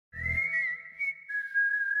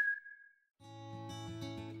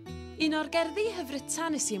Un o'r gerddi hyfryta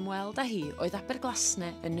nes i ymweld â hi oedd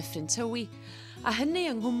Aberglasney yn Nyffryn Tywi, a hynny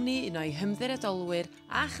yng nghwmni un o'i hymddiredolwyr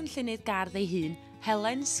a chynllunydd gardd ei hun,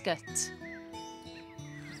 Helen Scutt.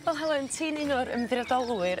 Wel Helen, ti'n un o'r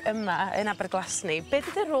ymddiredolwyr yma yn Aberglasney. Be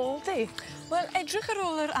ydy dy rôl di? Wel, edrych ar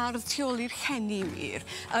ôl yr ardd tu ôl i'r llenni wir.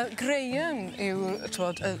 Graham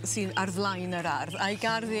sy'n ar flaen yr ardd, a'i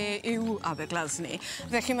gardd yw Aberglasney.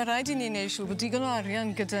 Felly mae rhaid i ni wneud siŵr bod digon o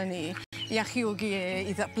arian gyda ni i alluogi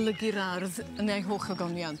i ddatblygu'r ardd yn ei holl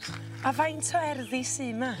ogoniant. A faint o erddi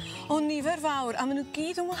sy'n yma? O nifer fawr, a maen nhw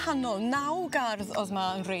gyd yn wahanol. 9 gardd oedd yma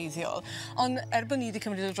yn wreiddiol, ond bod ni wedi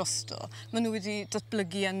cymryd y drosto, maen nhw wedi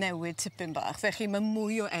datblygu a newid tipyn bach, felly mae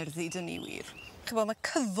mwy o erddi dyn ni wir. Mae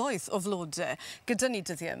cyfoeth o flodau gyda ni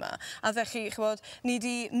dyddiau yma, a felly ni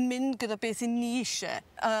wedi mynd gyda beth i ni eisiau.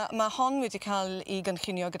 Mae hon wedi cael ei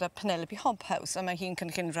gynllunio gyda Penelope Hobhouse, a mae hi'n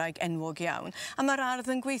cynllunwraig enwog iawn. A mae'r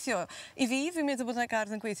ardd yn gweithio. I fi'n meddwl bod yna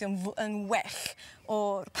gardd yn gweithio yn well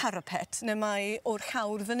o'r parapet, neu mae o'r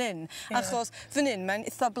llawr fan hyn. Achos fan hyn mae'n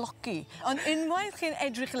eitha bloci. Ond unwaith chi'n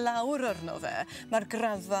edrych lawr arno fe, mae'r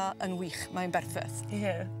graddfa yn wych, mae'n berffaith.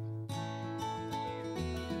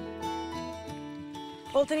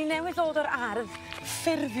 Wel, dyn ni newydd ddod o'r ardd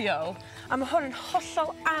ffurfiol, a mae hwn yn hollol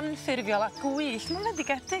anffurfiol a gwyllt. Mae'n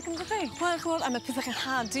fendigedig, yn dydi? Wel, a mae pethau chi'n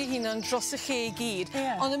hadu hunan dros y lle i gyd.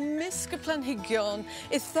 Ond ymysg y planhigion,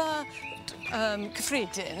 eitha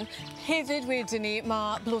cyffredin, hefyd wedyn ni,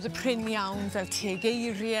 mae blodau prin iawn fel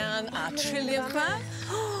tegeirian a trilion bach.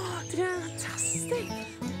 O, dyna'n ffantastig!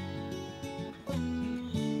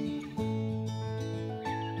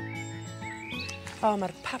 O,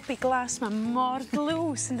 mae'r pabi glas ma mor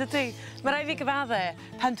dlws, yn dydi? Mae rai fi gyfadde,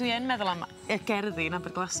 pan dwi yn meddwl am y gerddi yn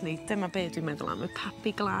Aberglasney, dyma be dwi'n meddwl am, y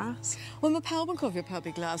pabi glas. Wel, mae pawb yn cofio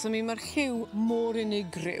pabi glas, a mae'r lliw mor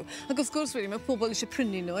unigryw. Ac wrth gwrs wedi, mae pobl eisiau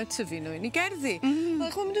prynu nhw a tyfu nhw yn ei gerddi. Wel,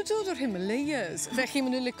 maen nhw'n dod o'r Himalayas, felly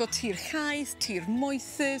maen nhw'n licio tir llaeth, tir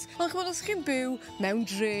moethus. Wel, os chi'n byw mewn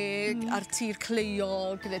dreg, ar tir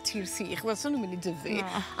cleiog, neu tir sych, wel, so nhw'n mynd i dyfu.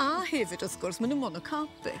 A hefyd, wrth gwrs, maen nhw'n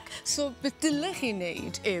monocarpic. So, beth dylech chi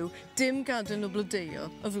wneud yw dim gadw'n o blodeuo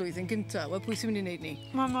y flwyddyn gyntaf. Wel, pwy sy'n mynd i wneud ni?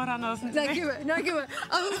 Mae mor anodd. Ac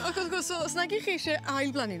wrth gwrs, os nag chi eisiau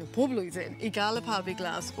ail-blannu nhw pob blwyddyn i gael y pabi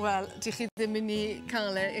glas, wel, di chi ddim yn ei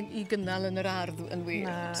cael i gynnal yn yr ardd yn wir.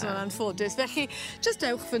 So, anffodus. Felly, just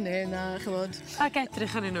dewch fan hyn a chywod. Ac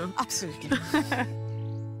edrych arnyn nhw. Absolutely.